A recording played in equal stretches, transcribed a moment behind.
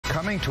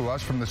Coming to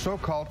us from the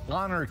so-called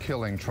honor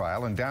killing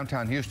trial in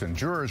downtown Houston,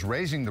 jurors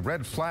raising the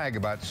red flag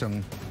about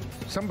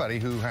somebody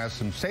who has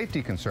some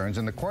safety concerns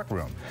in the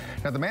courtroom.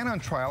 Now, the man on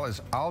trial is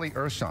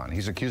Irsan.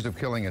 He's accused of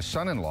killing his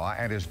son-in-law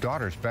and his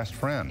daughter's best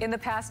friend. In the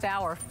past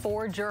hour,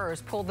 4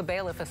 jurors pulled the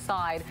bailiff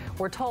aside.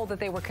 We're told that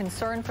they were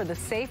concerned for the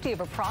safety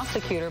of a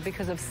prosecutor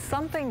because of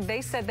something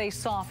they said they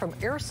saw from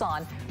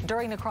Irsan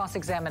during the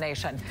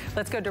cross-examination.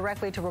 Let's go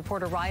directly to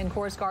reporter Ryan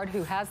Korsgaard,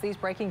 who has these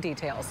breaking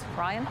details.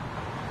 Ryan?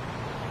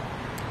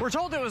 We're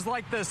told it was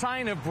like the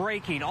sign of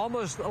breaking,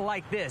 almost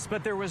like this,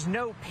 but there was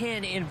no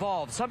pin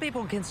involved. Some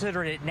people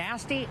considered it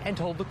nasty and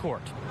told the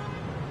court.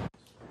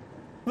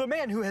 The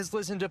man who has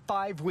listened to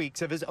 5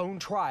 weeks of his own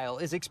trial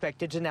is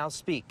expected to now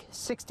speak.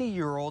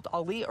 60-year-old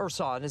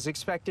Irsan is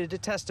expected to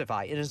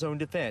testify in his own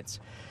defense.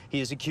 He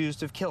is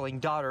accused of killing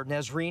daughter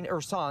Nesreen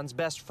Irsan's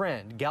best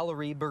friend,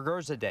 Gallery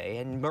Bergerzadeh,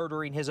 and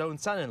murdering his own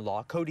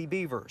son-in-law, Cody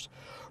Beavers.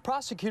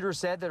 Prosecutors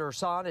said that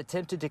Irsan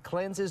attempted to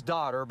cleanse his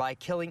daughter by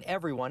killing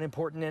everyone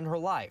important in her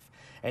life,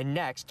 and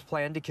next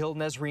planned to kill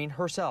Nesreen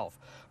herself.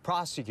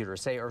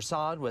 Prosecutors say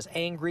Irsan was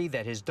angry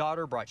that his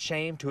daughter brought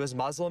shame to his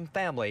Muslim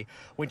family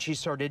when she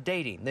started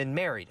dating, then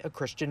married a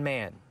Christian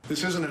man.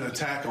 This isn't an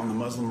attack on the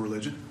Muslim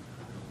religion.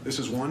 This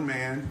is one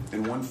man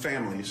and one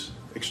family's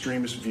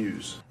extremist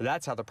views.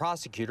 That's how the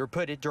prosecutor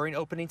put it during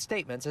opening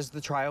statements as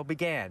the trial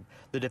began.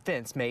 The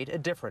defense made a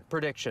different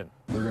prediction.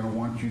 They're going to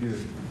want you to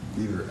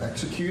either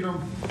execute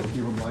them or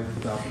give them life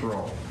without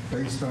parole,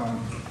 based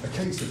on a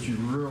case that you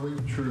really,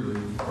 truly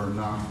are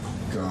not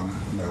going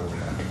to know what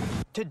happened.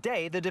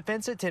 Today, the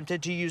defense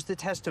attempted to use the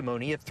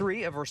testimony of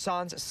 3 of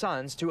Irsan's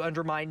sons to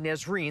undermine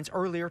Nesreen's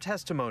earlier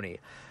testimony.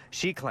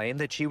 She claimed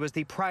that she was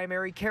the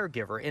primary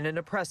caregiver in an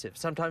oppressive,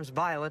 sometimes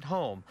violent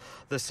home.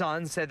 The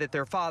sons said that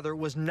their father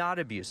was not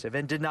abusive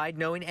and denied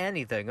knowing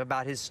anything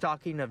about his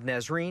stalking of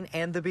Nesreen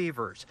and the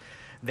Beavers.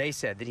 They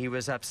said that he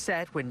was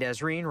upset when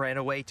Nesreen ran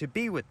away to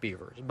be with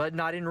Beavers, but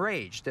not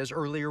enraged, as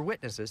earlier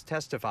witnesses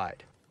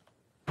testified.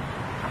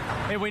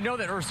 And we know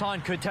that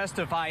Irsan could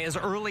testify as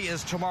early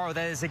as tomorrow.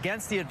 That is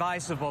against the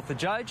advice of both the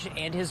judge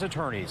and his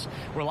attorneys.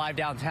 We're live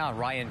downtown.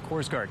 Ryan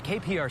Korsgaard,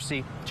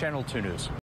 KPRC, Channel 2 News.